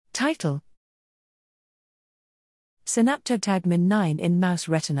Title: SYNAPTOTAGMIN-9 in mouse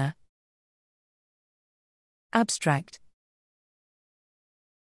retina. Abstract: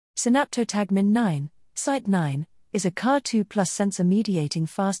 SYNAPTOTAGMIN-9, SYT9, is a Ca2+ sensor-mediating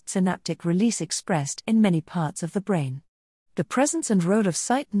fast synaptic release expressed in many parts of the brain. The presence and role of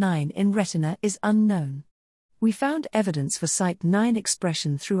SYT9 in retina is unknown. We found evidence for SYT9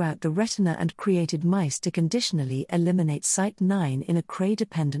 expression throughout the retina and created mice to conditionally eliminate SYT9 in a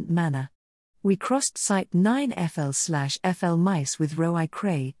cray-dependent manner. We crossed SYT9-FL/FL mice with ROI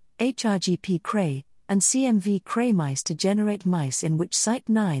cray, HRGP cray, and CMV cray mice to generate mice in which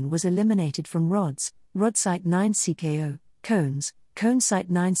SYT9 was eliminated from rods, rod SYT9-CKO, cones, cone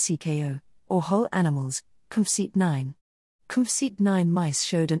SYT9-CKO, or whole animals, CUMF-SYT9. CUMF-SYT9 mice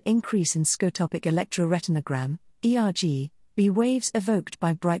showed an increase in scotopic electroretinogram, ERG, B waves evoked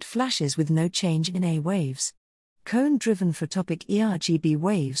by bright flashes with no change in A waves. Cone-driven photopic ERGB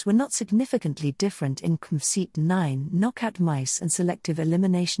waves were not significantly different in CUMF-SYT9 knockout mice, and selective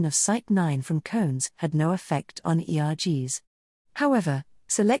elimination of SYT9 from cones had no effect on ERGs. However,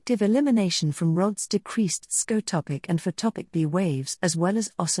 selective elimination from rods decreased scotopic and photopic B waves as well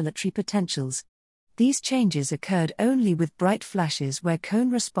as oscillatory potentials. These changes occurred only with bright flashes where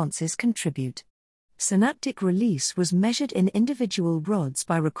cone responses contribute. Synaptic release was measured in individual rods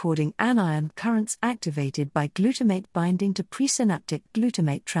by recording anion currents activated by glutamate binding to presynaptic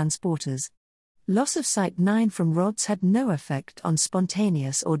glutamate transporters. Loss of SYT9 from rods had no effect on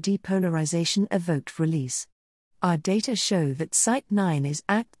spontaneous or depolarization evoked release. Our data show that SYT9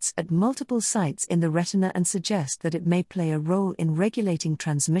 acts at multiple sites in the retina and suggest that it may play a role in regulating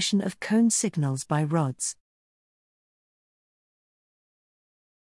transmission of cone signals by rods.